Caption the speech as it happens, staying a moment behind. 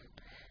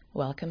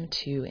Welcome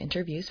to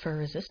Interviews for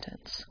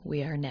Resistance.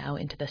 We are now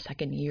into the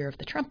second year of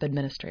the Trump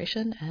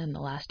administration, and the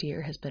last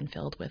year has been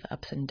filled with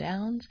ups and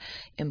downs,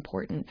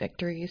 important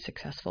victories,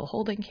 successful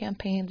holding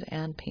campaigns,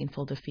 and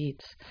painful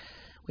defeats.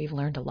 We've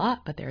learned a lot,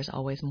 but there's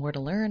always more to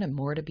learn and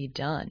more to be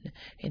done.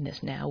 In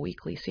this now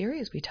weekly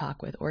series, we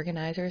talk with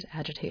organizers,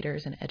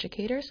 agitators, and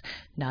educators,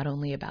 not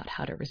only about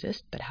how to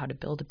resist, but how to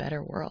build a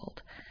better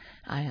world.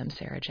 I am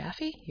Sarah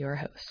Jaffe, your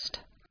host.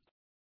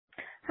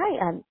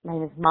 Hi, my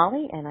name is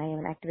Molly, and I am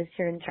an activist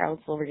here in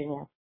Charlottesville,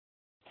 Virginia.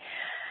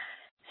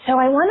 So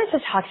I wanted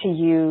to talk to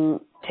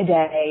you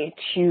today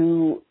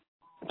to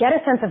get a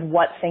sense of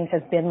what things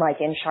have been like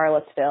in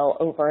Charlottesville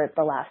over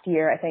the last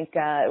year. I think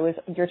it was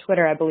your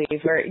Twitter, I believe,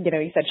 where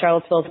you said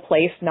Charlottesville's a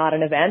place, not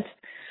an event.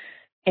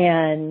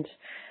 And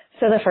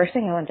so the first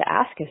thing I wanted to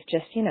ask is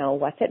just,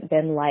 what's it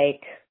been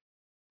like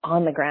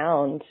on the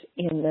ground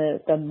in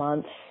the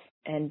months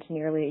and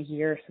nearly a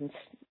year since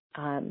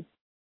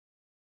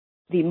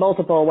the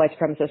multiple white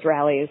supremacist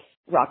rallies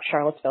rocked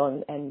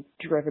Charlottesville and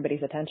drew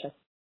everybody's attention?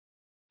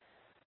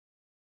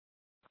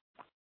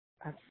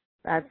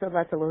 That's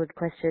a loaded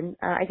question.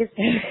 I guess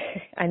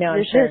I know.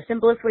 The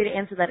simplest way to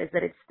answer that is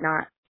that it's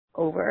not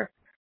over.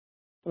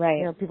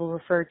 Right. People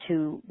refer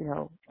to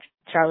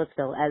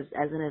Charlottesville as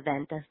an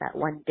event, as that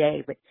one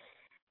day, but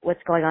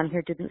what's going on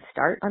here didn't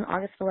start on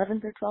August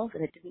 11th or 12th,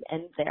 and it didn't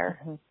end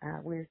there.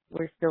 Mm-hmm.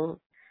 We're still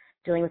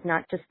dealing with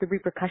not just the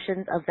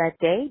repercussions of that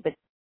day, but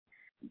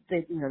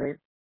the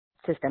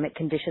systemic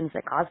conditions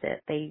that caused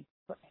it. They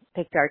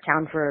picked our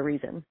town for a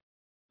reason.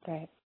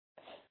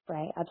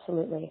 Right,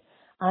 absolutely.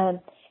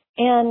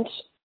 And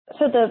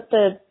so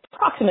the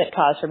proximate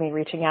cause for me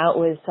reaching out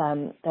was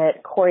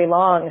that Corey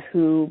Long,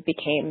 who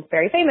became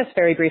very famous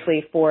very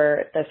briefly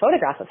for the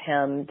photograph of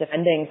him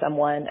defending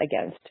someone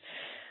against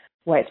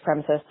white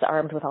supremacists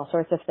armed with all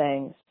sorts of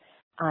things,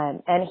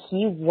 and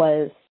he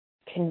was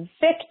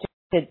convicted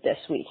this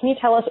week. Can you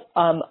tell us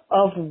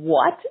of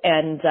what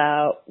and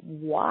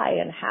why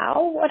and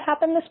how? What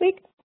happened this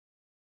week?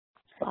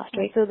 Last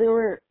week. So there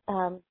were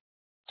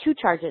two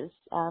charges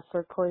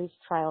for Corey's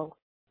trial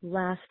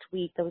last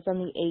week. That was on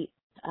the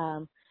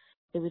 8th.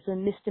 There was a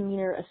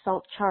misdemeanor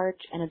assault charge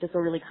and a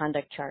disorderly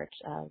conduct charge.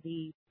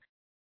 The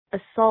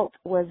assault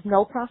was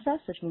null process,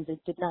 which means they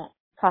did not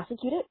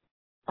prosecute it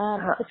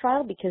at the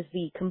trial because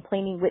the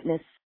complaining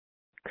witness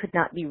could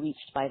not be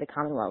reached by the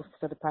Commonwealth.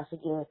 So the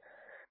prosecutor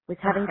was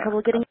having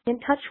trouble getting in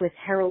touch with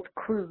Harold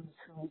Cruz,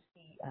 who is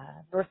the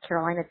North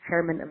Carolina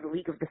chairman of the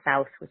League of the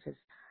South, which is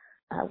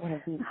one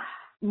of the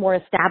more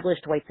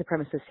established white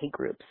supremacist hate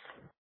groups.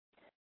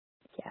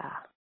 Yeah.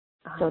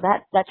 So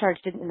that charge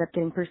didn't end up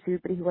getting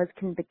pursued, but he was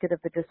convicted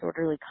of the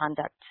disorderly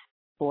conduct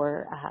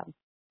for,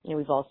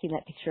 we've all seen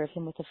that picture of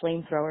him with a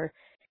flamethrower.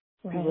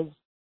 Right. He was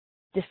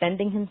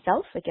defending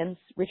himself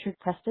against Richard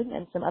Preston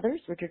and some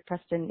others. Richard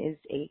Preston is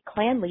a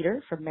Klan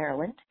leader from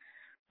Maryland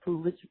who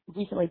was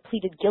recently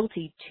pleaded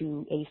guilty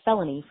to a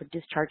felony for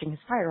discharging his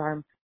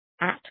firearm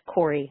at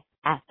Corey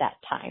at that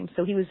time.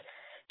 So he was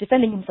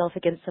defending himself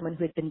against someone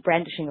who had been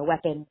brandishing a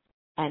weapon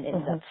and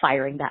ended up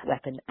firing that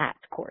weapon at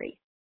Corey.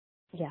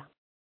 Yeah.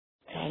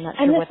 I'm not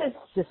sure what's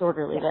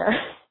disorderly there.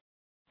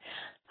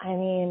 I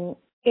mean,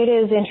 it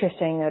is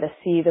interesting, though, to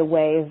see the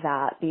way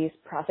that these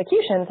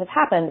prosecutions have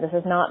happened. This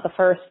is not the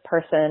first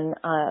person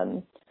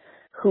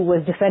who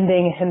was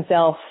defending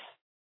himself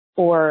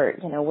or,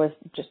 was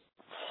just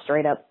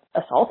straight up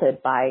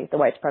assaulted by the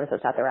white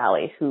supremacists at the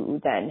rally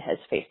who then has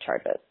faced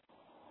charges.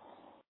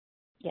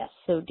 Yes,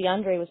 so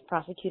DeAndre was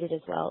prosecuted as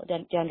well.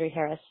 DeAndre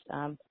Harris,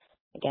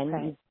 again,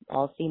 You've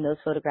all seen those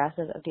photographs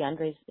of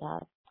DeAndre's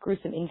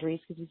gruesome injuries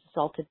because he was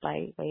assaulted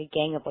by a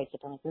gang of white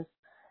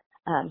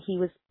supremacists. He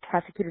was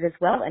prosecuted as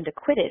well and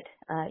acquitted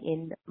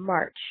in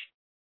March.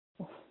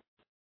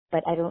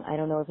 But I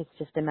don't know if it's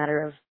just a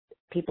matter of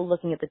people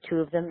looking at the two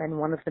of them and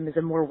one of them is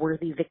a more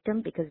worthy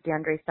victim because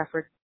DeAndre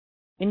suffered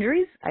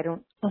injuries.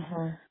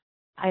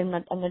 I'm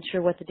not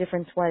sure what the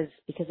difference was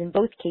because in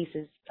both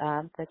cases,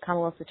 the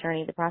Commonwealth's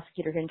attorney, the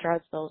prosecutor here in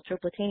Charlottesville, Joe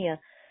Platania,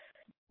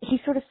 he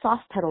sort of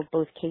soft-pedaled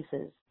both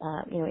cases.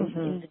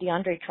 In the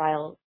DeAndre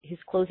trial, his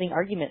closing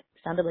argument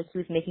sounded like he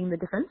was making the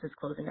defense's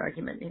closing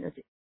argument.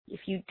 If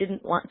you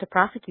didn't want to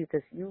prosecute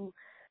this, you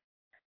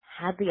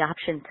had the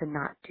option to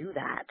not do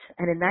that.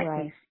 And in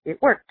that case,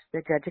 it worked.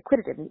 The judge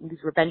acquitted him. These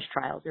were bench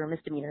trials. They were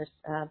misdemeanors.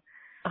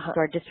 So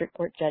our district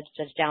court judge,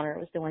 Judge Downer,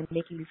 was the one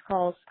making these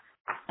calls.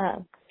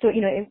 So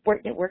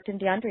it worked in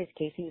DeAndre's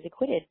case. He was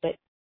acquitted. But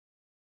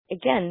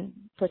again,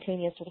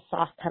 Platania sort of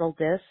soft-pedaled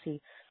this.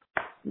 He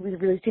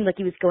really seemed like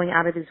he was going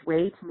out of his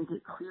way to make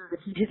it clear that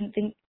he didn't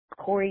think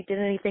Corey did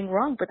anything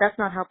wrong, but that's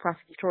not how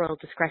prosecutorial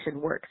discretion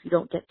works. You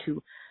don't get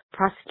to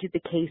prosecute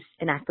the case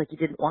and act like you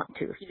didn't want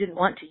to. If you didn't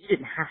want to, you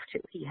didn't have to.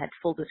 He had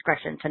full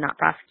discretion to not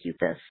prosecute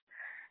this.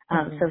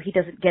 So he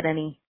doesn't get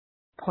any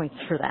points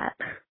for that.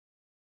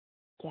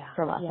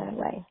 From us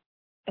anyway.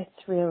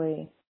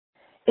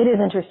 It is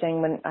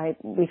interesting when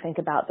we think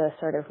about the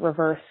sort of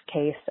reverse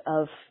case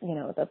of,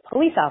 the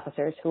police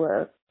officers who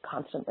are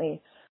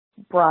constantly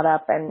brought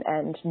up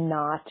and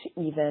not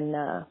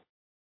even,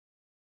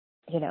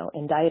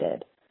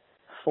 indicted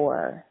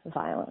for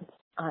violence,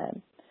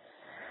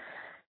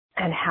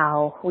 and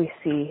how we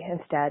see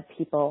instead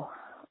people,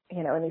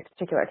 in these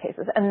particular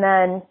cases. And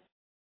then,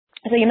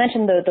 so you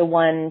mentioned the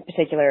one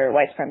particular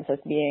white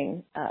supremacist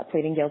being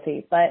pleading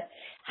guilty, but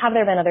have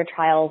there been other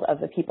trials of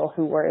the people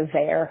who were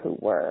there, who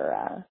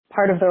were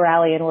part of the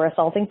rally and were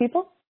assaulting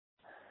people?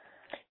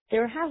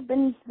 There have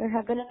been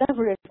a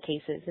number of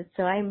cases, and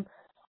so I'm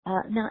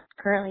not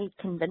currently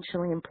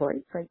conventionally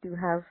employed, so I do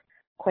have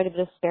quite a bit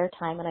of spare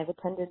time, and I've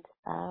attended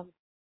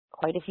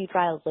quite a few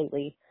trials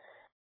lately.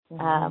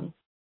 Mm-hmm.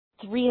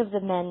 3 of the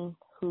men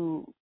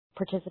who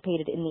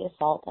participated in the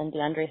assault on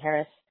DeAndre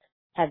Harris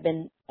have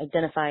been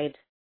identified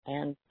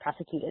and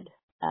prosecuted.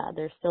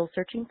 They're still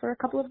searching for a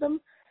couple of them.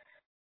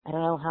 I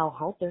don't know how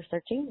hard they're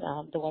searching.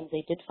 The ones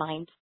they did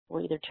find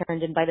were either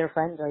turned in by their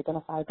friends or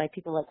identified by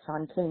people like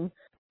Sean King,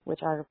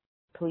 which our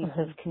police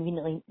have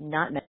conveniently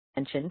not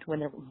mentioned when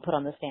they're put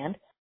on the stand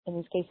in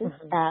these cases.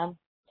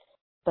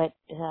 But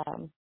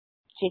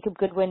Jacob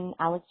Goodwin,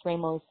 Alex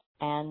Ramos,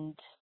 and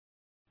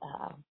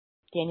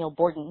Daniel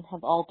Borden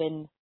have all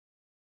been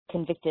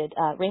convicted.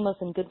 Ramos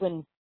and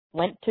Goodwin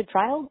went to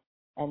trial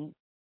and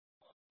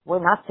were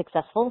not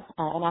successful.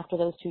 And after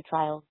those 2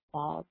 trials,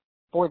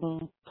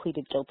 Borden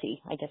pleaded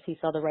guilty. I guess he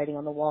saw the writing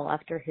on the wall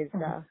after his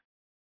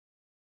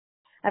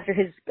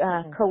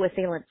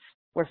co-assailants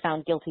were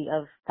found guilty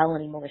of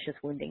felony malicious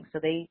wounding. So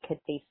they could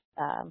face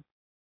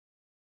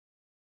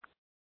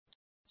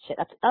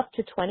up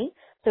to 20.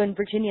 So in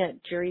Virginia,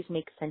 juries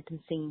make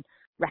sentencing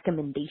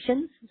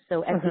recommendations.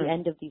 So at the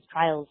end of these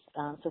trials,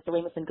 so for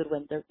Ramos and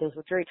Goodwin, those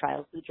were jury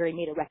trials. The jury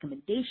made a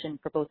recommendation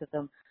for both of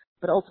them,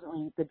 but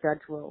ultimately the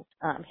judge will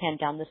hand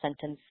down the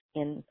sentence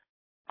in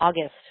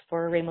August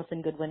for Ramos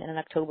and Goodwin and in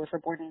October for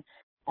Borden.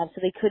 So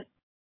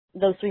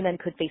those 3 men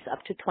could face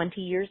up to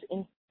 20 years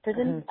in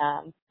prison.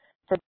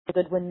 For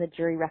Goodwin, the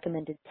jury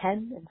recommended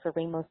 10, and for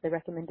Ramos, they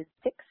recommended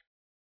 6.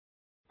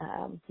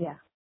 And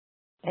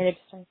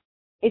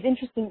it's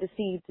interesting to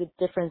see the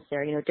difference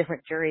there.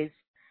 Different juries,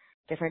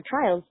 different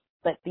trials,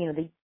 but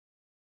they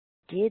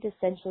did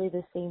essentially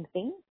the same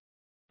thing.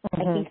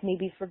 I think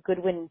maybe for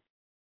Goodwin,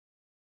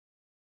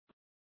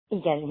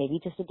 again, maybe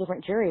just a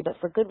different jury, but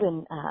for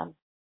Goodwin,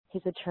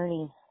 his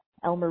attorney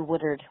Elmer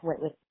Woodard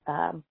went with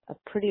a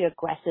pretty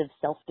aggressive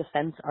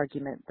self-defense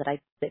argument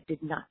that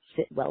did not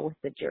sit well with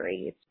the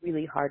jury. It's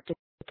really hard to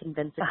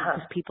convince a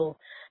group of people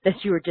that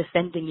you are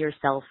defending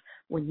yourself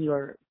when you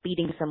are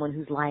beating someone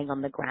who's lying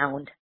on the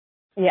ground.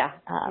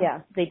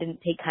 They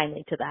didn't take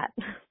kindly to that.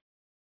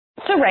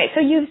 So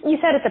you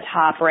said at the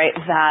top, right,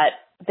 that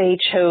they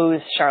chose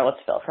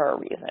Charlottesville for a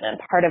reason, and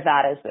part of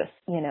that is this,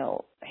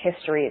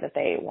 history that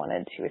they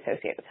wanted to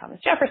associate with Thomas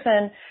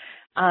Jefferson,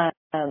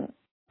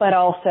 but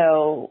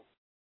also,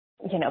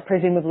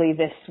 presumably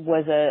this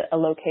was a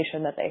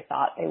location that they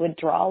thought they would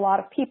draw a lot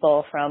of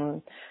people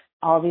from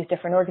all these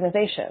different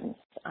organizations.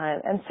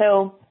 And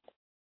so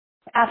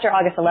after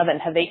August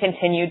 11th, have they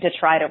continued to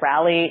try to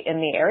rally in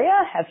the area?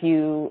 Have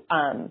you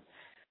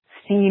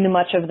seen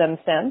much of them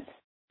since?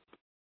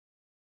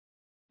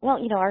 Well,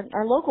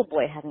 our local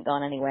boy hasn't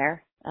gone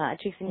anywhere.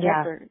 Jason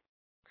Kessler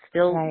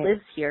still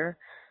lives here.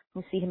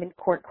 We see him in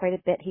court quite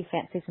a bit. He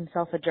fancies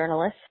himself a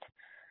journalist.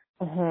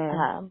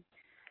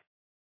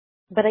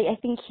 But I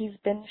think he's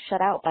been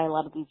shut out by a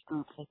lot of these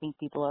groups. I think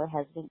people are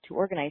hesitant to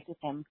organize with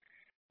him.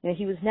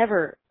 He was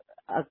never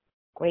a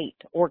great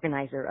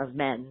organizer of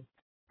men.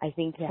 I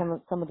think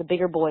some of the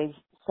bigger boys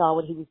saw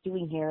what he was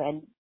doing here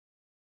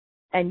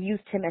and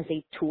used him as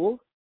a tool.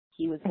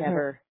 He was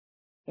never,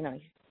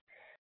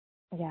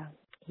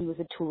 he was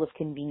a tool of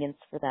convenience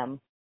for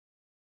them.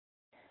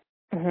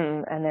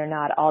 And they're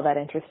not all that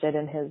interested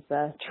in his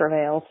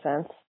travail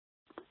since.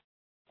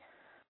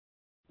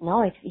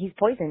 No, he's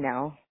poisoned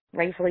now.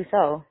 Rightfully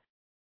so.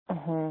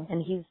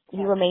 And he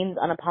remains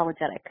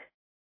unapologetic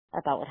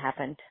about what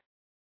happened.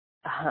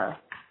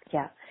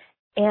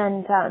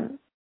 And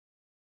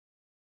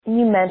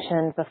you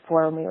mentioned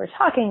before when we were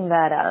talking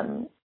that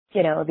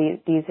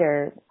these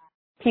are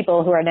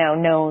people who are now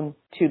known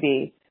to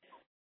be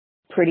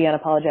pretty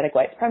unapologetic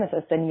white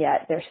supremacists, and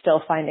yet they're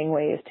still finding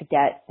ways to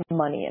get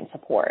money and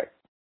support.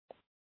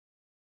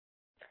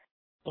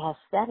 Yes,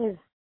 that is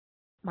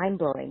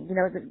mind-blowing.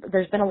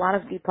 There's been a lot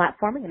of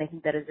deplatforming, and I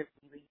think that is a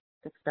really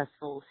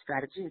successful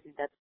strategy. I think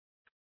that's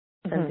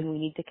something we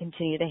need to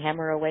continue to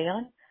hammer away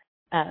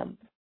on.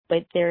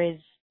 But there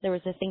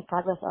was a Think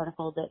Progress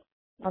article that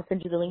I'll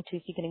send you the link to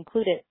so you can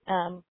include it,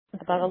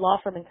 about a law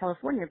firm in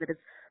California that is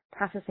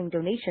processing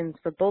donations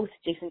for both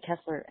Jason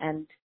Kessler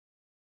and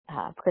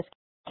Chris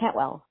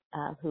Cantwell,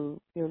 who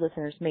your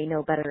listeners may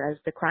know better as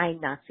the crying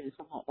Nazis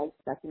from that Vice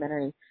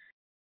documentary.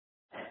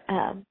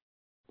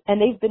 And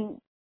they've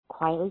been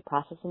quietly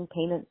processing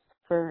payments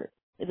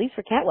at least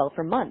for Cantwell,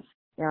 for months.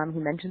 He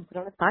mentions it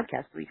on his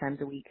podcast 3 times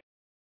a week.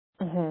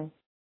 And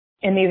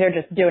these are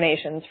just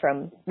donations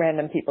from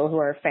random people who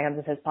are fans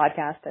of his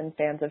podcast and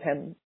fans of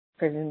him,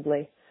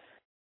 presumably,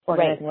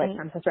 organizing white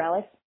supremacist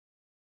rallies.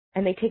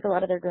 And they take a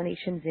lot of their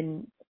donations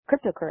in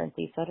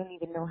cryptocurrency, so I don't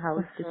even know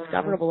how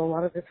discoverable a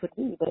lot of this would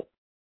be. But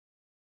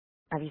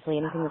Obviously,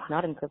 anything that's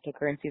not in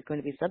cryptocurrency is going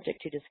to be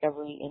subject to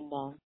discovery in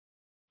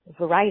a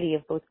variety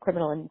of both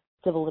criminal and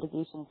civil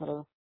litigations that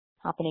are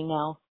happening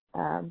now.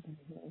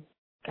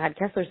 God,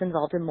 Kessler's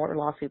involved in more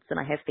lawsuits than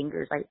I have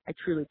fingers. I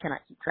truly cannot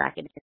keep track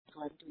of it. That's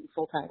what I'm doing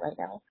full time right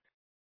now.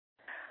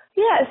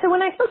 Yeah, so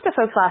when I spoke to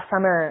folks last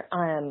summer,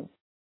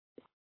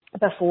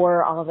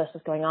 before all of this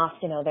was going off,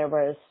 there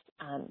was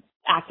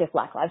active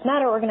Black Lives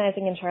Matter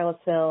organizing in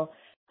Charlottesville.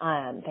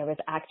 There was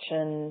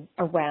action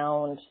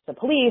around the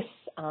police,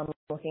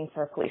 looking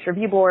for a police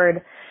review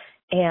board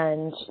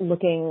and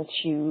looking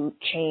to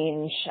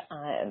change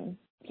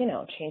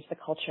the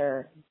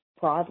culture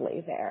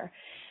broadly there.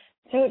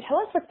 So tell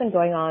us what's been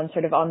going on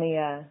sort of on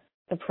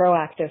the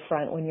proactive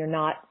front when you're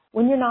not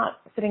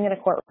sitting in a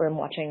courtroom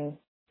watching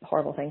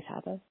horrible things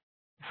happen.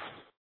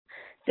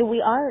 So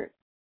we are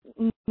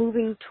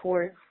moving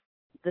towards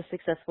the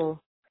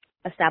successful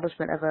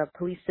establishment of a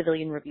police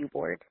civilian review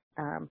board.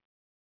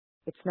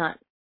 It's not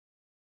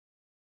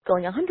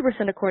going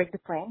 100% according to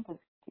plan, because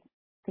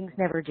things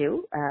never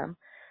do.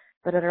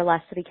 But at our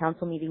last city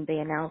council meeting, they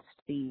announced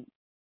the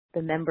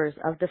members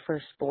of the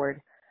first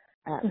board.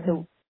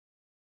 So,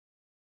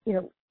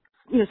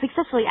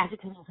 successfully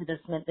agitating for this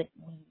meant that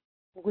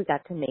we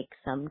got to make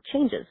some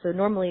changes. So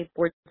normally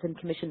boards and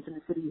commissions in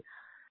the city,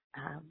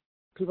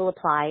 people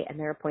apply and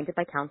they're appointed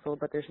by council,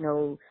 but there's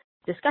no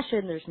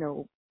discussion, there's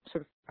no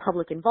sort of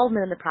public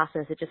involvement in the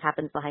process. It just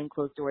happens behind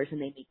closed doors and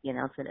they make the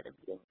announcement at a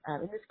meeting.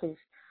 In this case,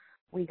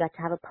 we got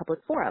to have a public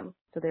forum.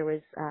 So there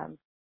was,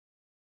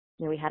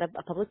 we had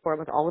a public forum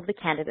with all of the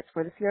candidates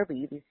for the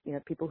CRB, these,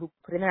 people who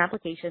put in their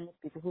applications,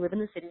 people who live in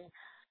the city,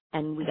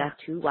 and we got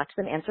to watch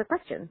them answer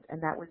questions.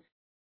 And that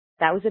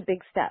was a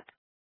big step.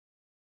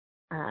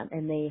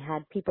 And they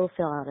had people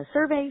fill out a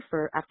survey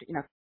for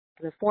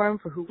the forum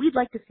for who we'd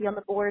like to see on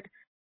the board.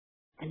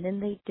 And then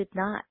they did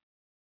not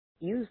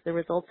use the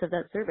results of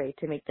that survey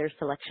to make their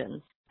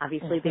selections.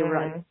 Obviously,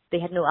 they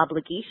had no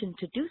obligation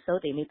to do so.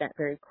 They made that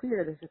very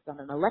clear. This is not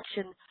an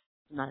election,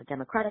 not a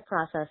democratic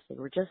process. They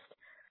were just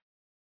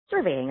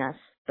surveying us.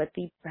 But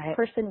the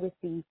person with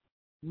the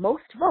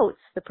most votes,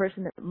 the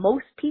person that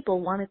most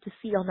people wanted to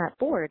see on that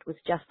board, was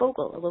Jeff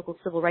Vogel, a local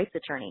civil rights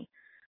attorney,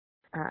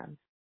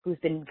 who's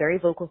been very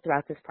vocal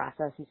throughout this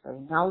process. He's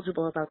very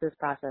knowledgeable about this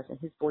process, and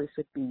his voice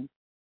would be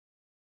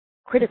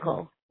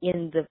critical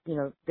in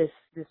the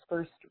this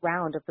first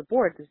round of the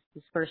board.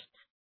 This first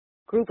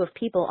group of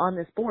people on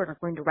this board are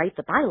going to write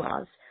the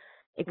bylaws,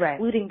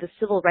 excluding the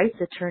civil rights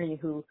attorney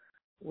who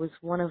was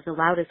one of the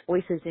loudest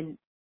voices in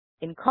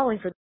calling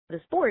for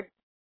this board.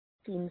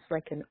 Seems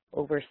like an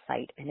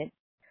oversight, and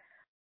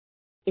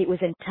it was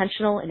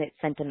intentional, and it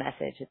sent a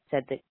message. It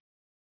said that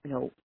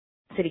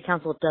City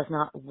Council does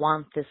not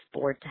want this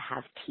board to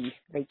have teeth.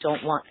 They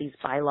don't want these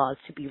bylaws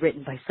to be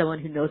written by someone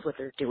who knows what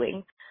they're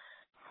doing.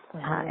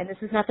 And this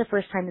is not the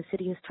first time the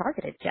city has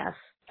targeted Jeff.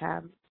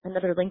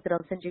 Another link that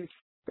I'll send you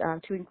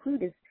to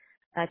include is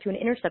to an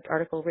Intercept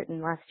article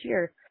written last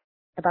year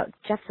about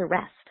Jeff's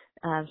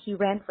arrest. He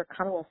ran for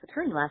Commonwealth's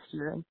attorney last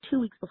year, and 2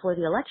 weeks before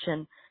the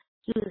election,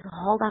 he was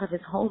hauled out of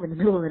his home in the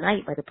middle of the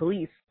night by the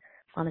police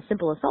on a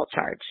simple assault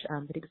charge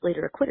that he was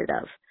later acquitted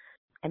of.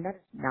 And that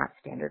is not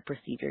standard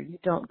procedure. You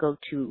don't go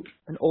to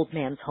an old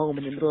man's home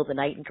in the middle of the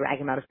night and drag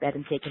him out of bed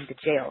and take him to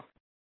jail.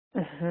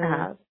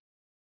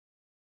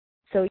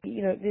 So,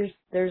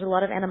 there's a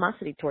lot of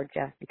animosity toward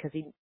Jeff because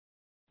he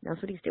knows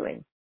what he's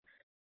doing.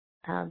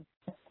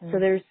 So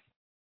there's,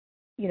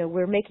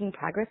 we're making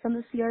progress on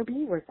the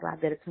CRB. We're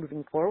glad that it's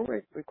moving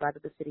forward. We're glad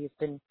that the city has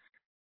been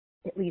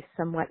at least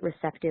somewhat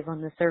receptive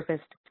on the surface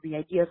to the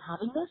idea of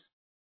having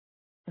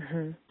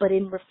this. But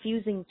in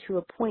refusing to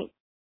appoint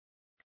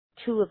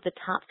 2 of the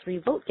top 3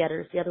 vote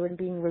getters, the other one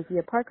being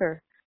Rosia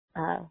Parker,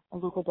 a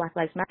local Black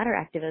Lives Matter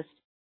activist,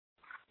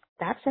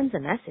 that sends a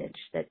message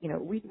that,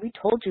 we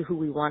told you who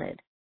we wanted,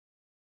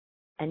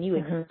 and you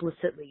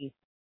explicitly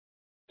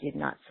did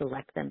not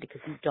select them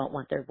because you don't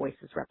want their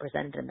voices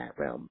represented in that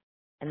room,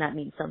 and that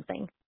means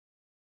something.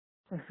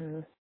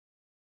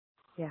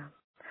 Yeah,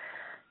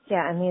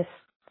 and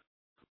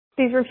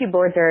these review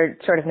boards are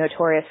sort of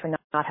notorious for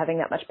not having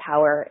that much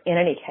power in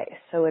any case,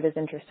 so it is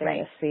interesting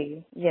to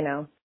see,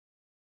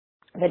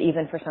 that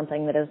even for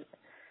something that is,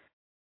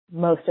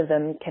 most of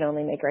them can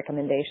only make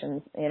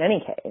recommendations in any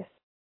case.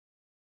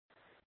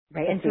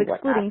 Right, and so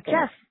excluding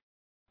Jeff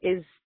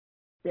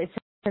it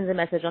sends a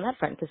message on that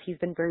front, because he's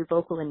been very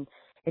vocal in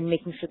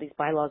making sure these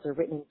bylaws are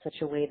written in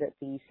such a way that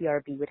the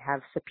CRB would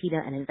have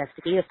subpoena and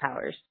investigative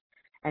powers.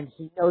 And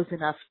he knows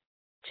enough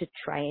to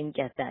try and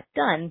get that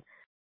done,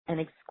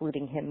 and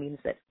excluding him means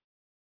that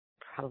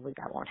probably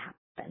that won't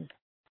happen.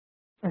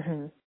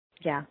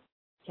 Yeah.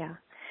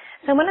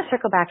 So I want to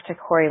circle back to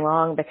Corey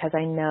Long, because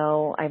I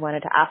know I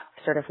wanted to ask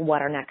sort of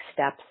what are next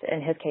steps in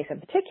his case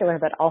in particular,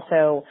 but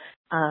also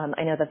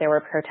I know that there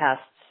were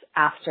protests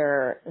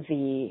after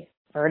the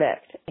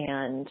verdict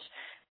and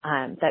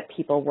that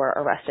people were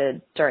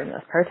arrested during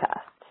those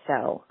protests.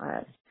 So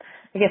I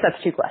guess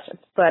that's 2 questions.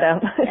 But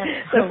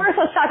so first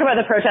let's talk about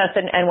the protest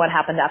and what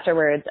happened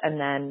afterwards, and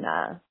then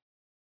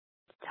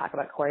talk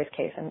about Corey's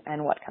case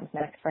and what comes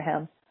next for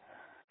him.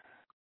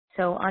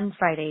 So on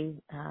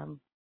Friday,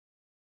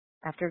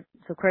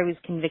 Corey was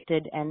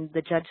convicted and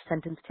the judge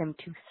sentenced him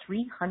to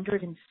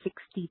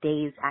 360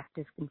 days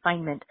active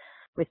confinement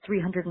with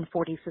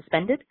 340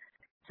 suspended.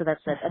 So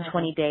that's a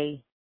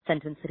 20-day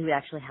sentence that he would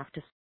actually have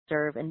to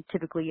serve. And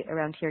typically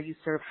around here, you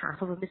serve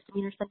half of a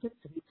misdemeanor sentence,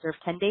 so he'd serve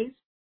 10 days.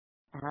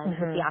 With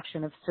the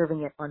option of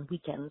serving it on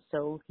weekends,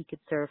 so he could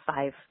serve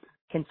 5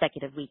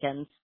 consecutive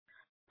weekends.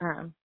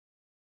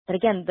 But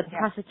again,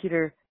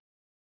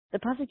 the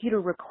prosecutor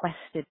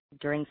requested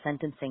during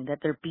sentencing that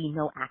there be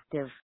no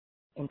active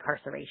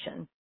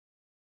incarceration.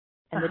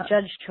 And the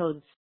judge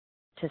chose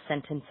to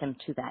sentence him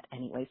to that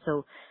anyway.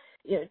 So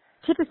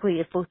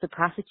typically, if both the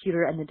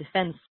prosecutor and the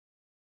defense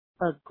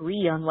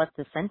agree on what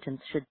the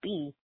sentence should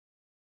be,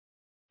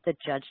 the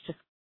judge just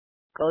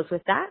goes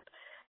with that.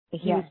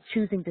 He was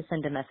choosing to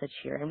send a message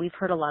here. And we've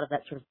heard a lot of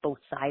that sort of both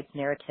sides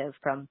narrative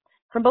from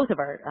both of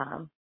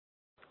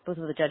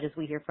the judges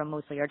we hear from,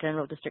 mostly our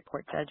general district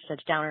court judge,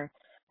 Judge Downer,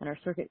 and our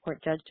circuit court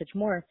judge, Judge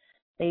Moore.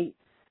 They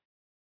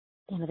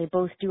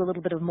both do a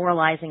little bit of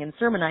moralizing and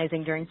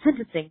sermonizing during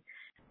sentencing.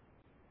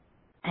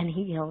 And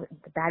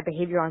the bad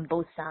behavior on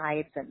both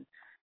sides. And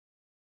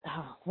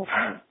go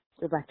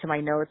back to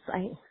my notes.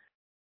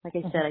 Like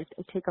I said, I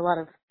take a lot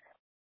of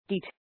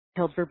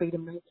detailed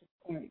verbatim notes.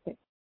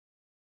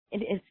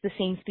 It's the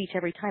same speech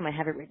every time. I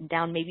have it written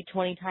down maybe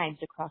 20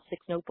 times across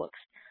 6 notebooks.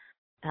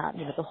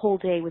 The whole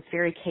day was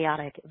very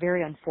chaotic,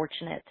 very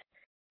unfortunate.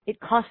 It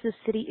cost the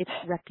city its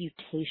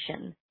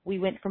reputation. We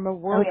went from a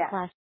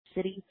world-class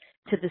city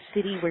to the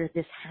city where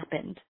this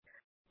happened.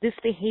 This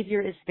behavior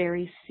is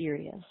very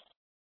serious.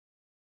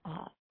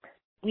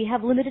 We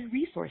have limited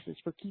resources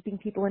for keeping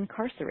people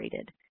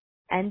incarcerated,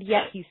 and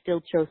yet he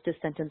still chose to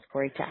sentence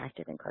Corey to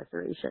active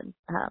incarceration.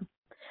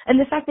 And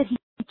the fact that he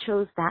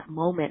chose that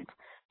moment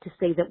to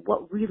say that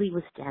what really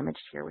was damaged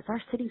here was our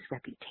city's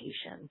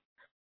reputation.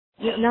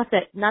 Not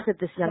that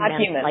this young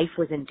man's life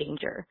was in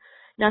danger.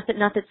 Not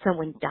that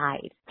someone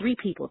died. 3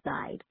 people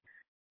died.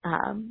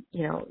 At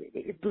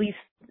least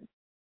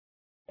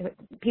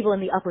people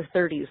in the upper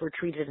 30s were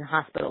treated in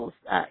hospitals.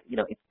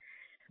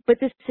 But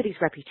this city's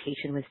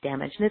reputation was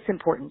damaged, and it's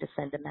important to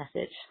send a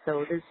message.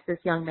 So this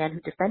young man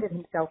who defended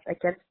himself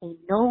against a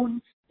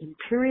known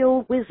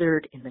imperial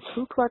wizard in the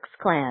Ku Klux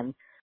Klan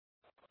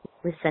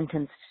was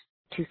sentenced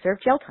to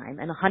serve jail time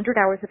and 100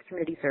 hours of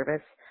community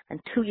service and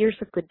 2 years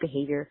of good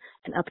behavior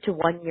and up to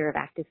 1 year of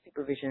active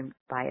supervision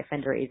by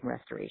offender aid and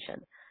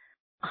restoration.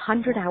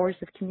 100 hours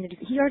of community.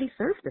 He already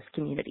served this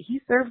community.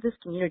 He served this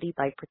community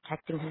by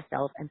protecting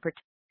himself and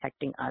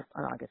protecting us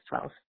on August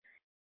 12th.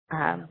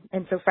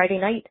 And so Friday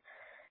night,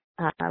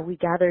 we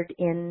gathered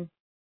in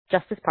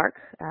Justice Park.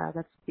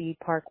 That's the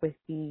park with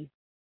the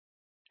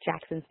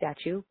Jackson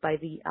statue by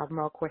the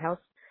Albemarle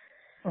Courthouse.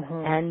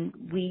 And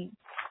we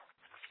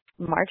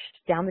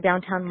marched down the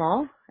downtown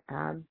mall,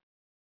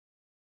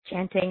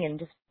 chanting and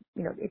just,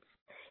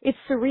 it's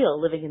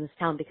surreal living in this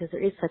town because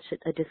there is such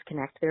a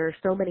disconnect. There are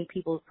so many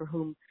people for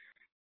whom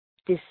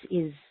this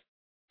is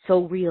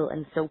so real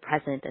and so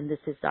present, and this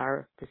is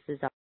our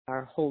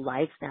whole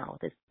lives now.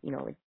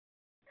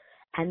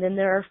 And then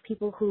there are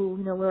people who,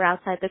 we're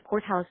outside the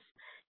courthouse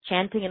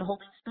chanting and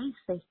holding space.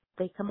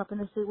 They come up and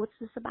they say, "What's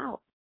this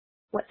about?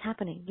 What's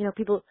happening?"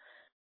 People.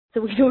 So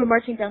we were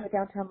marching down the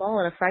downtown mall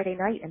on a Friday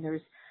night, and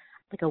there's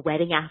like a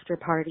wedding after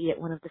party at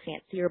one of the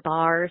fancier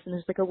bars, and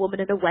there's like a woman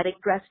in a wedding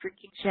dress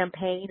drinking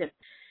champagne, and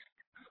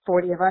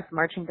 40 of us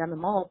marching down the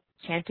mall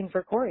chanting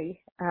for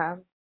Corey.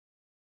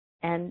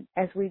 And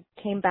as we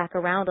came back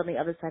around on the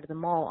other side of the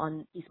mall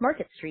on East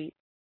Market Street,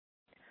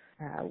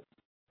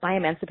 by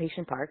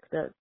Emancipation Park,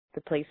 the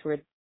place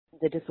where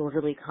the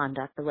disorderly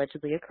conduct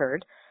allegedly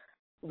occurred,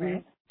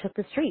 we took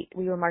the street.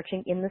 We were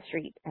marching in the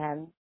street,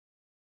 and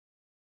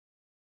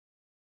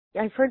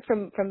I've heard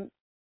from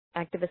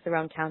activists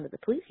around town that the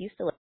police used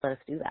to let us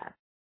do that.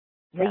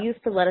 They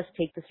used to let us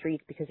take the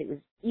streets because it was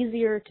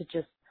easier to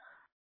just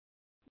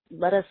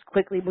let us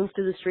quickly move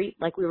through the street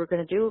like we were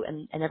going to do,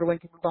 and everyone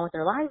could move on with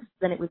their lives,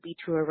 than it would be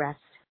to arrest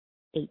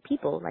 8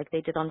 people like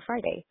they did on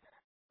Friday.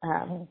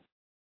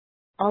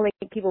 All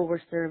 8 people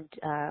were served,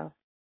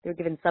 they were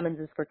given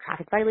summonses for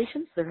traffic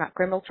violations. They're not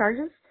criminal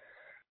charges.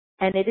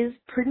 And it is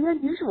pretty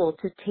unusual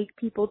to take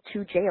people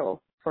to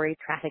jail for a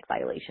traffic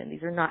violation.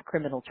 These are not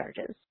criminal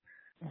charges.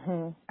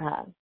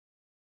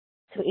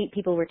 So 8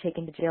 people were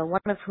taken to jail,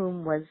 one of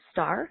whom was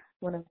Star,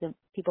 one of the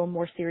people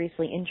more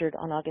seriously injured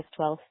on August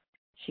 12th.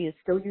 She is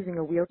still using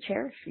a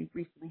wheelchair. She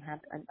recently had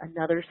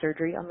another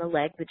surgery on the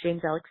leg that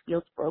James Alex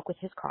Fields broke with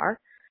his car.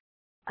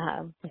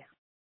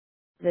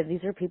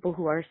 These are people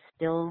who are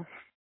still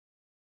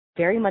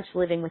very much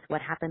living with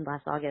what happened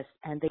last August,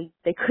 and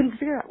they couldn't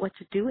figure out what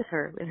to do with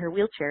her in her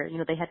wheelchair.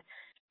 They had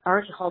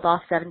already hauled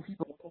off 7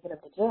 people and taken them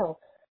to jail,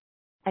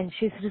 and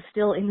she's just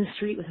still in the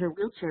street with her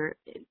wheelchair,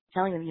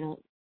 telling them, you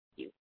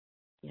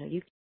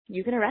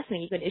can arrest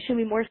me, you can issue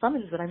me more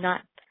summons, but I'm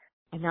not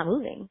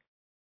moving.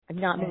 I'm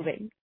not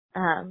moving.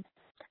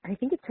 I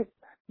think it took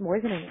more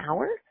than an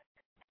hour,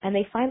 and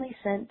they finally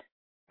sent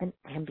an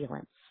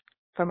ambulance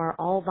from our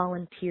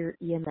all-volunteer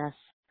EMS,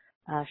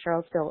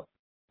 Charlottesville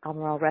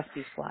Albemarle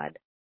Rescue Squad.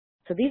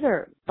 So these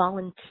are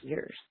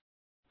volunteers.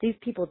 These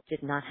people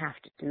did not have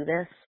to do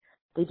this.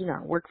 They do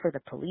not work for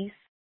the police.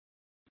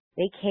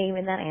 They came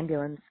in that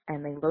ambulance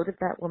and they loaded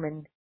that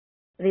woman.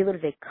 They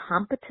loaded a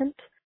competent,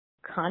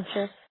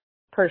 conscious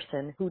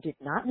person who did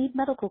not need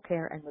medical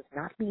care and was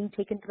not being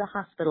taken to the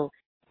hospital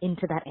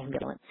into that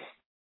ambulance,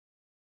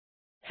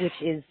 which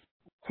is,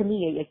 to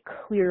me,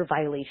 a clear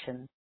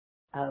violation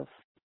of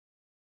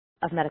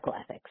medical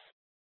ethics.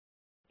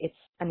 It's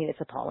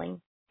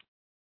appalling.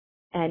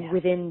 And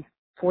within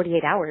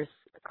 48 hours,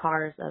 the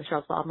cars of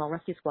Charlottesville Albemarle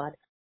Rescue Squad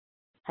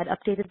had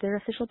updated their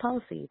official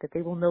policy that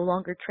they will no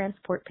longer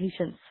transport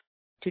patients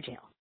to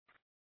jail.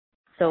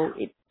 So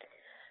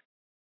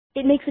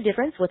it makes a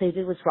difference. What they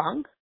did was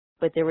wrong,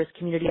 but there was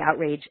community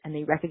outrage, and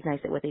they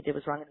recognized that what they did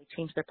was wrong, and they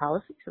changed their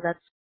policy. So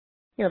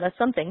that's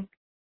something.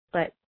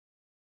 But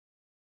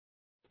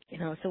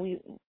so we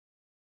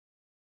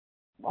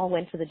all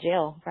went to the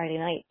jail Friday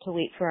night to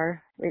wait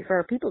for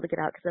our people to get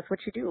out, because that's what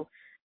you do.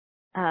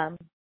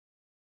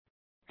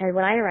 And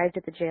when I arrived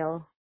at the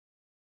jail,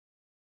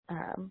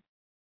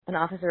 an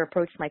officer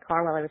approached my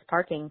car while I was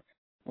parking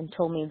and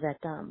told me that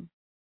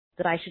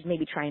I should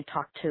maybe try and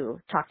talk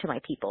to my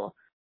people,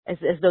 as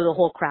though the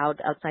whole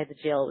crowd outside the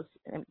jail was.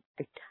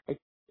 I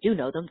do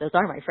know them; those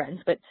are my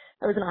friends. But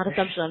that was an odd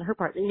assumption on her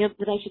part.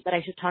 That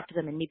I should talk to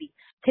them and maybe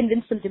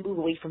convince them to move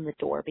away from the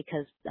door,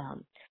 because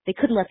they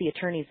couldn't let the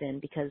attorneys in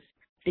because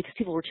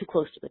people were too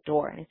close to the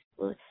door. And I said,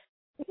 well,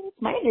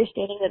 it's my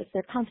understanding that it's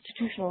their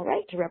constitutional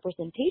right to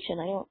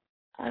representation.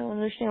 I don't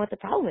understand what the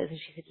problem is. And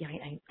she said, yeah,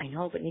 I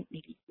know, but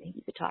maybe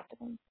you could talk to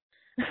them.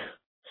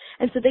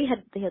 And so they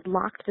had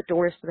locked the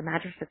doors to the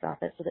magistrate's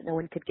office so that no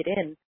one could get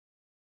in.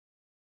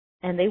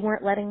 And they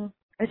weren't letting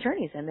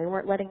attorneys in. They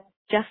weren't letting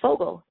Jeff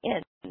Fogel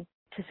in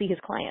to see his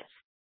clients.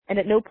 And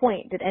at no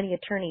point did any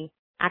attorney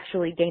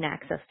actually gain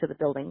access to the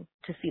building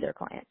to see their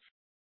clients,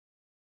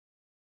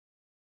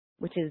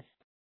 which is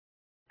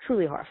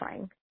truly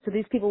horrifying. So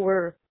these people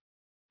were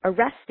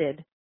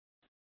arrested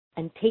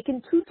and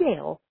taken to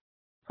jail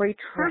for a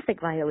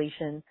traffic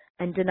violation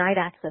and denied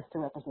access to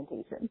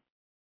representation.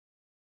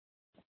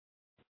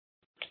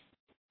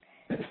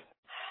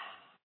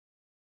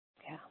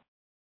 Yeah.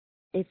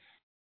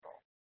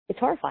 It's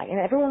horrifying. And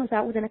everyone was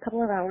out within a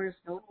couple of hours.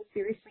 No one was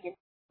seriously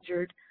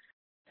injured.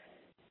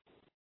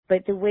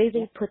 But the way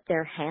they put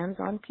their hands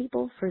on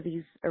people for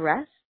these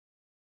arrests,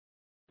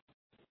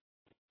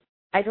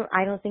 I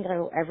don't think I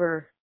will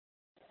ever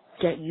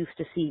get used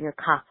to seeing a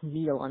cop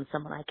kneel on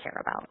someone I care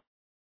about.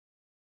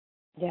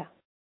 Yeah.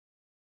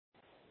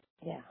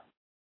 Yeah.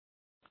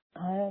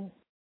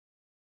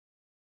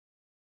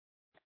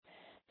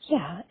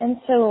 Yeah. And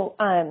so,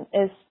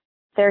 is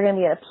there going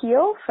to be an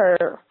appeal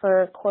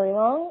for Corey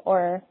Long,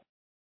 or?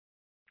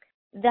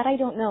 That I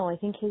don't know. I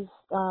think his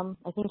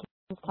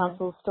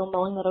counsel is still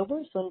mulling that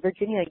over. So in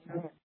Virginia,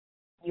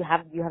 you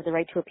have the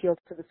right to appeal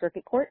to the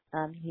circuit court.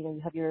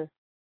 You have your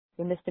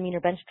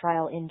misdemeanor bench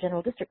trial in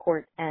general district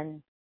court,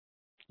 and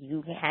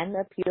you can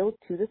appeal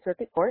to the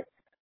circuit court.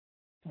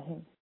 Mm-hmm.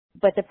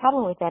 But the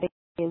problem with that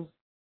is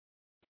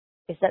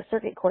that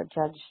circuit court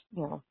judge,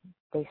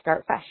 they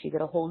start fresh. You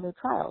get a whole new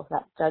trial.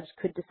 That judge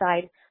could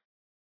decide,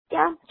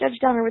 yeah, Judge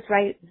Dahmer was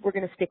right. We're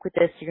going to stick with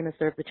this. You're going to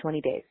serve the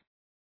 20 days.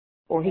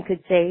 Or he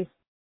could say,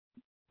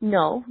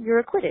 no, you're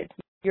acquitted.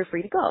 You're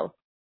free to go.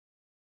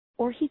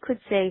 Or he could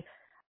say,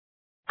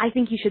 I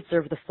think you should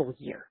serve the full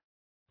year.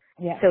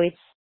 Yeah. So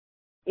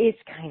it's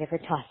kind of a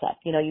toss up.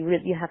 You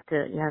have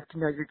to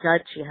know your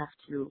judge. You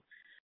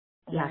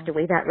have to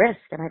weigh that risk.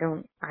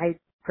 And I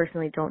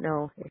personally don't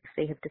know if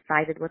they have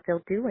decided what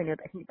they'll do.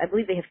 I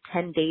believe they have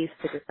 10 days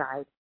to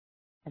decide.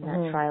 And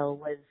that trial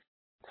was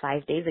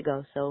 5 days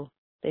ago. So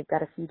they've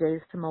got a few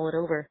days to mull it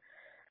over.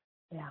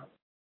 Yeah.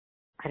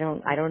 I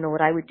don't know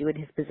what I would do in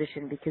his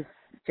position, because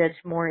Judge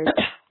Moore is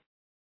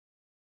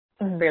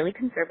fairly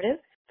conservative.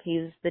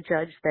 He's the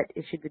judge that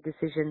issued the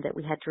decision that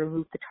we had to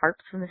remove the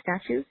tarps from the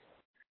statues.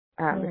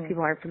 If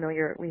people aren't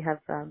familiar, we have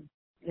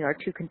our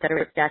two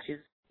Confederate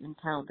statues in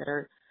town that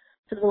are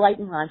sort of the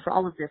lightning rod for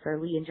all of this. Our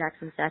Lee and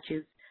Jackson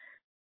statues.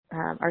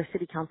 Our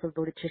city council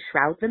voted to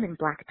shroud them in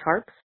black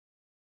tarps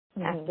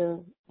after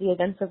the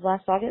events of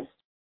last August.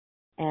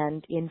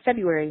 And in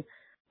February,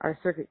 our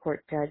circuit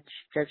court judge,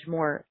 Judge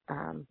Moore,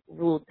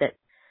 ruled that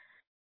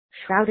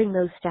shrouding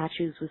those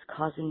statues was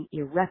causing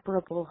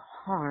irreparable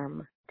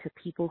harm to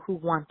people who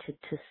wanted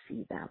to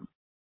see them,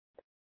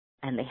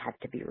 and they had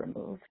to be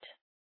removed.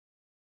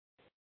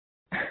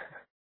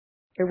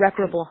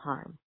 Irreparable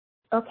harm.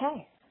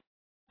 Okay.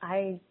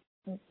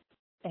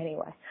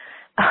 Anyway.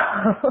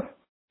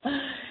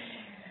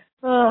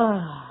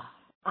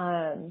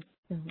 All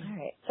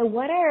right. So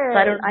what are?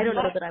 I don't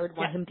know that I would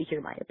want him to hear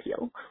my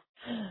appeal.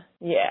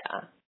 Yeah.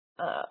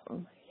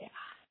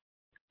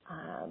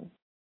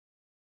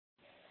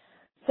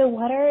 So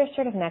what are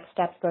sort of next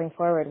steps going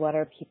forward? What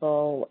are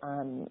people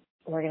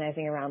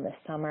organizing around this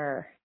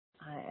summer?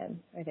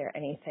 Are there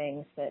any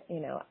things that,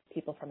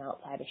 people from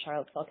outside of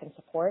Charlottesville can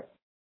support?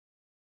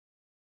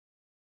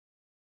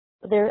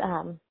 There,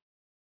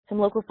 some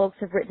local folks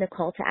have written a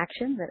call to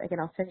action that, again,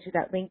 I'll send you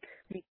that link.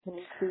 You can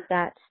include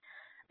that.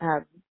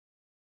 Um,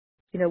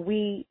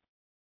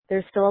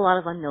 there's still a lot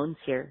of unknowns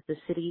here. The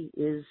city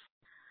is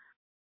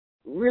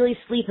really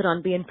sleeping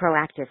on being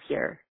proactive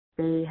here.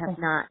 They have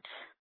not,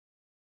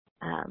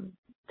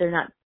 they're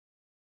not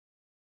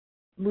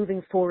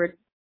moving forward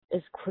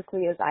as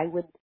quickly as I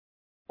would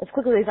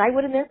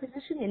in their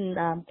position in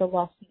the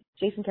lawsuit.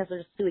 Jason Kessler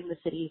is suing the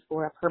city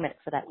for a permit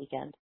for that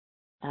weekend.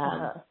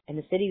 And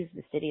the city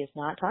is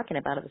not talking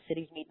about it. The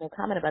city's made no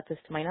comment about this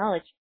to my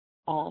knowledge.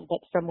 But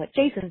from what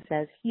Jason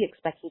says, he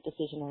expects a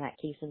decision on that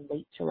case in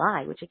late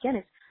July, which again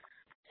is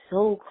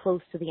so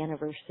close to the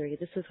anniversary.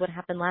 This is what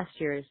happened last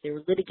year, is they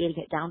were litigating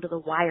it down to the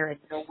wire and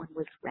no one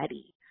was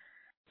ready.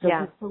 So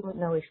we still don't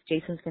know if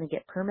Jason's going to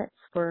get permits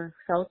for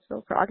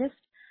Charlottesville for August.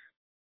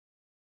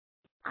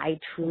 I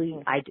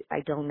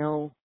don't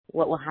know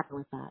what will happen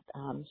with that.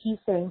 He's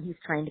saying he's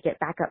trying to get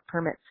backup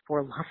permits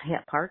for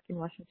Lafayette Park in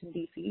Washington,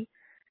 D.C.,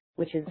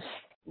 which is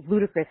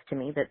ludicrous to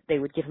me that they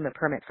would give him a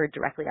permit for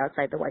directly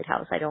outside the White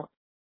House. I don't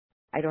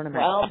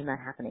imagine that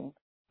happening.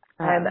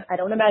 I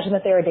don't imagine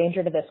that they're a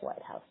danger to this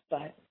White House,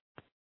 but.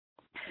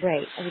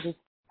 Right.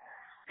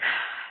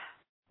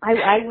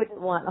 I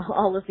wouldn't want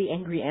all of the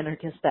angry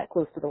anarchists that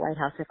close to the White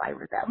House if I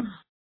were them.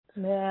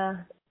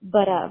 Yeah.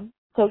 But,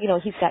 so,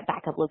 he's got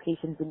backup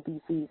locations in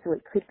D.C., so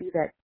it could be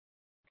that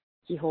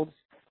he holds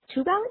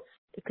 2 ballots.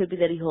 It could be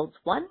that he holds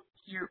 1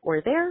 here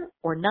or there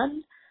or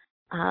none.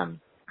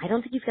 I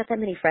don't think he's got that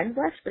many friends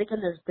left, but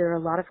again, there are a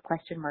lot of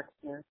question marks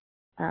here.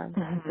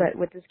 But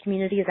what this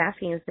community is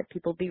asking is that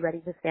people be ready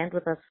to stand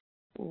with us,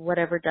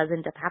 whatever does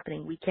end up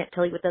happening. We can't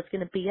tell you what that's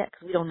going to be yet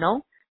because we don't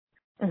know.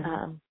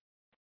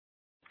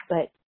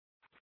 But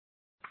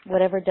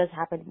whatever does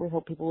happen, we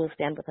hope people will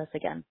stand with us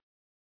again.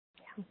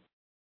 Yeah.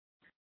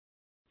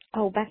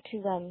 Oh, back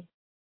to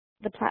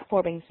the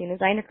platforming scene.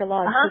 Zynecker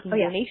Law is taking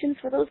donations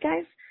for those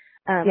guys.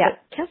 But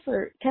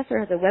Kessler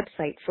has a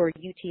website for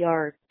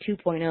UTR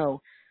 2.0,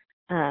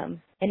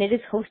 and it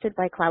is hosted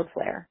by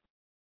Cloudflare,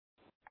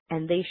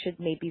 and they should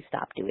maybe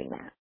stop doing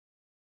that.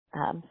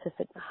 So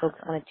if folks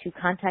wanted to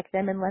contact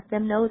them and let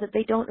them know that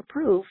they don't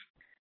approve,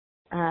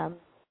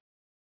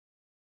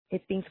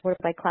 it's being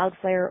supported by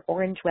Cloudflare,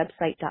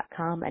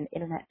 orangewebsite.com, and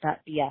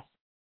internet.bs.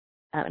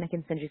 And I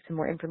can send you some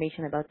more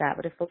information about that.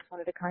 But if folks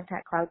wanted to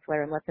contact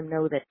Cloudflare and let them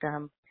know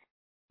that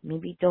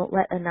maybe don't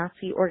let a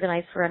Nazi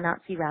organize for a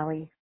Nazi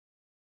rally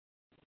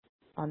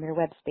on their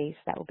web space,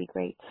 that would be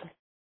great.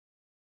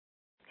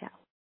 Yeah,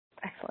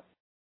 excellent,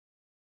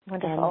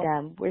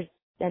 wonderful.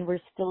 And we're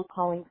still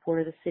calling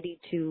for the city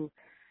to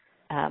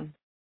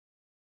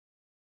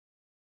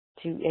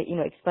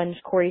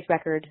expunge Corey's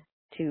record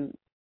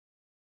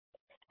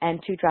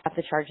and to drop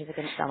the charges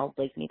against Donald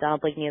Blakeney.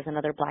 Donald Blakeney is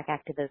another Black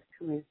activist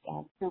who is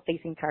still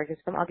facing charges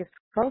from August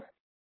 12th.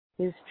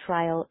 His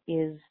trial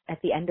is at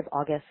the end of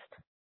August,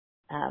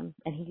 and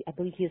I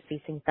believe he is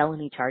facing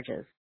felony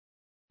charges,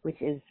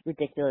 which is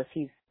ridiculous.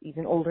 He's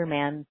an older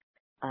man.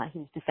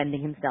 He's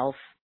defending himself.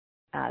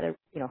 They're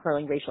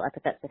hurling racial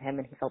epithets at him,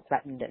 and he felt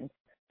threatened,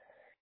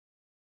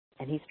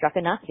 and he struck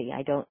a Nazi.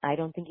 I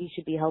don't think he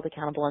should be held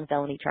accountable on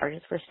felony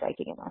charges for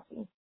striking a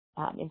Nazi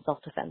in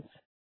self-defense.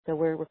 So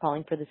we're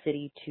calling for the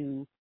city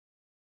to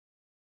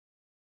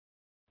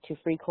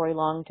free Corey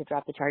Long, to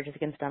drop the charges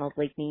against Donald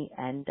Blakeney,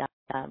 and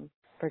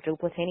for Joe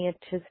Platania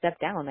to step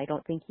down. I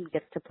don't think he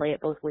gets to play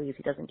it both ways.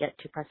 He doesn't get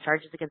to press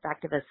charges against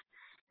activists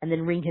and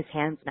then wring his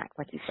hands and act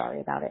like he's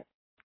sorry about it.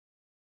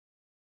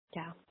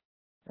 Yeah.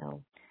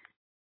 So.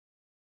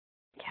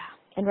 Yeah.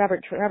 And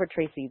Robert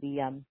Tracy,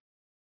 the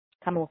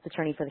Commonwealth's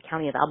attorney for the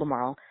county of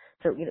Albemarle.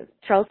 So,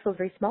 Charlottesville is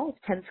very small.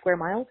 It's 10 square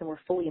miles, and we're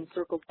fully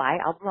encircled by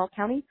Albemarle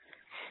County.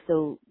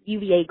 So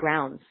UVA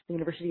grounds, the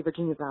University of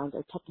Virginia grounds,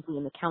 are technically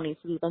in the county.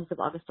 So the events of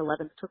August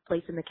 11th took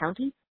place in the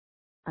county.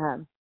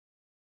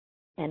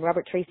 And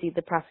Robert Tracy,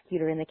 the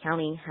prosecutor in the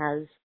county,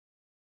 has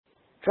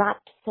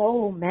dropped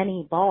so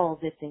many balls.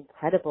 It's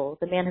incredible.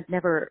 The man had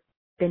never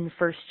been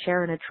first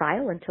chair in a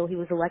trial until he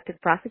was elected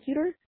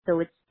prosecutor. So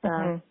it's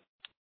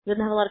he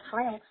doesn't have a lot of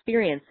trial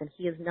experience, and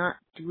he is not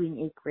doing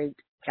a great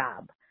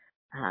job.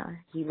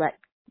 He let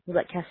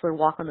Kessler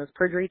walk on those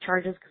perjury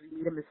charges because he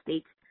made a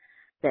mistake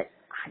that,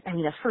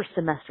 a first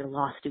semester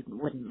law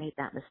student wouldn't make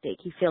that mistake.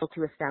 He failed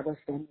to establish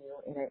venue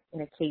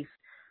in a case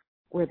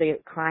where the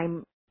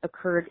crime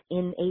occurred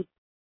in a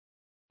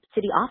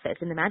city office,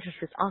 in the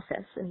magistrate's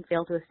office, and he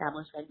failed to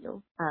establish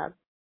venue.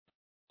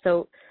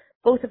 So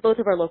both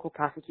of our local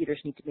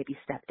prosecutors need to maybe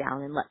step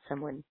down and let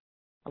someone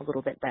a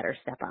little bit better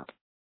step up.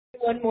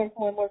 One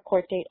more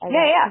court date I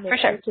want for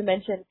sure to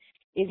mention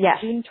is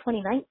June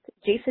 29th.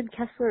 Jason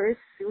Kessler is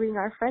suing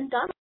our friend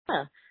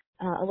Donna,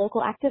 a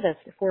local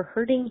activist, for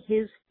hurting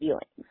his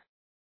feelings.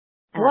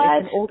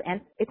 What?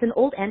 It's an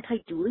old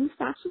anti-dueling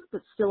statute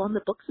that's still on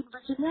the books in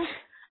Virginia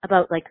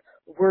about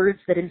words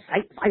that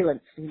incite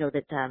violence.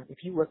 That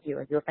if you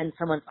offend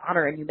someone's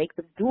honor and you make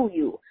them duel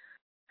you.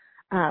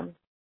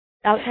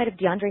 Outside of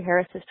DeAndre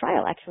Harris's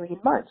trial, actually in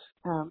March,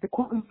 the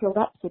courtroom filled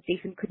up, so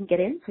Jason couldn't get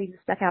in, so he was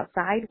stuck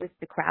outside with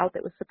the crowd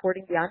that was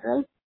supporting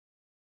DeAndre.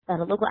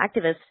 And a local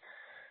activist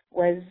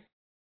was,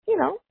 you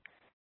know,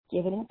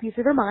 giving him a piece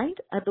of her mind.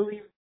 I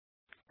believe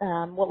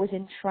what was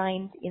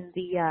enshrined in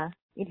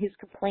his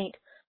complaint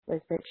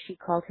was that she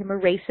called him a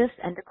racist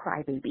and a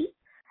crybaby,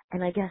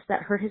 and I guess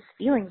that hurt his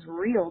feelings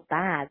real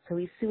bad. So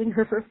he's suing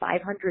her for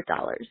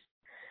 $500,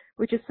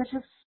 which is such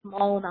a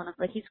small amount of,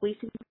 like, he's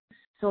wasting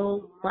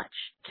so much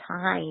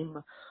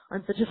time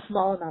on such a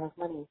small amount of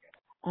money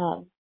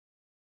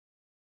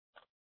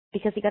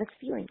because he got his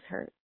feelings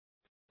hurt.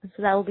 And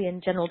so that will be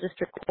in General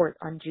District Court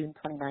on June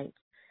 29th.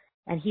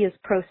 And he is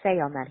pro se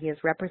on that. He is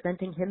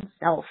representing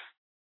himself.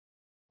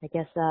 I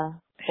guess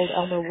old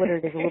Elmer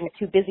Woodard is a little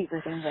too busy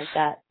for things like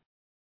that.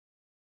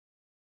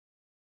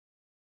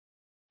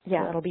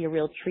 Yeah, so that'll be a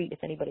real treat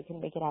if anybody can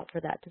make it out for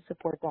that to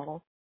support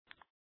Donald.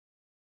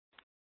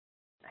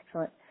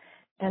 Excellent.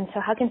 And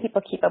so how can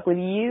people keep up with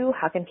you?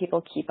 How can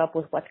people keep up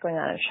with what's going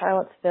on in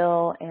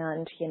Charlottesville?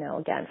 And, you know,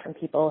 again, from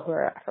people who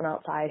are from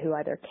outside who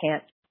either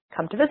can't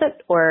come to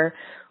visit or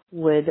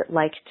would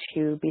like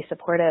to be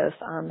supportive,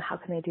 how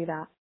can they do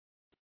that?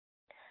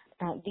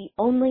 The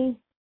only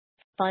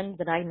fund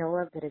that I know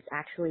of that has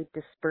actually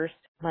dispersed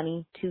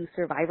money to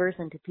survivors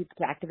and to people,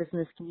 to activists in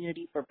this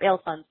community for bail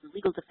funds, for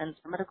legal defense,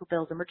 for medical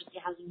bills, emergency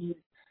housing needs,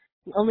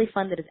 the only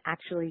fund that is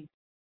actually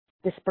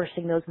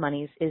dispersing those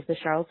monies is the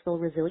Charlottesville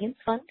Resilience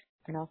Fund,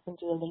 and I'll send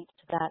you a link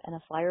to that and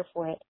a flyer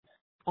for it.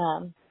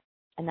 And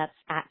that's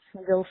at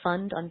Seville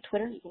Fund on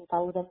Twitter. You can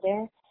follow them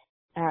there.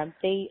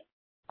 They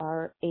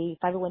are a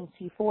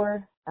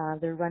 501c4.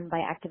 They're run by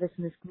activists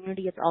in this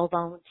community. It's all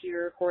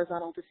volunteer,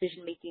 horizontal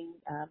decision making.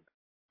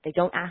 They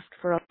don't ask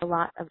for a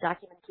lot of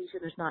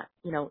documentation. There's not,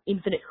 you know,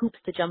 infinite hoops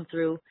to jump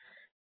through.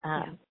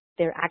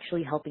 They're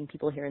actually helping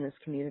people here in this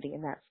community,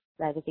 and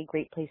that is a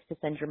great place to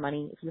send your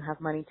money if you have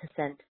money to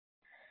send.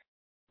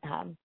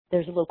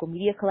 There's a local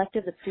media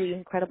collective that's doing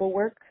incredible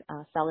work,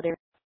 Solidarity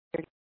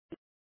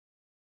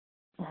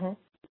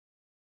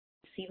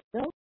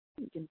Seville.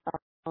 You can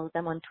follow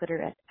them on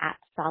Twitter at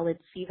Solid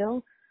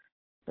Seville,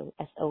 so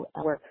SOL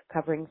work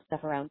covering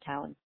stuff around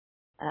town.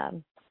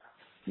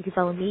 You can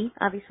follow me,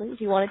 obviously,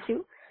 if you wanted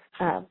to.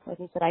 Like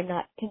I said, I'm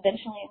not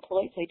conventionally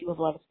employed, so I do have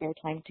a lot of spare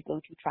time to go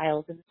to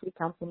trials and city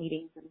council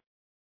meetings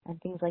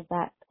and things like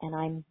that. And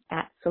I'm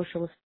at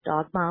Socialist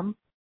Dog Mom.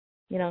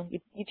 You know,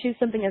 you choose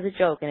something as a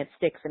joke and it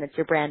sticks and it's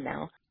your brand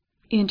now.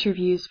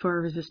 Interviews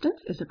for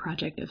Resistance is a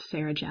project of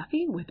Sarah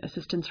Jaffe with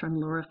assistance from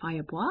Laura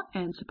Fayebois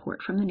and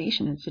support from the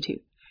Nation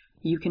Institute.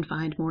 You can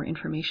find more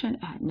information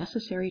at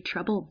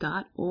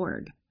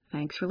necessarytrouble.org.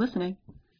 Thanks for listening.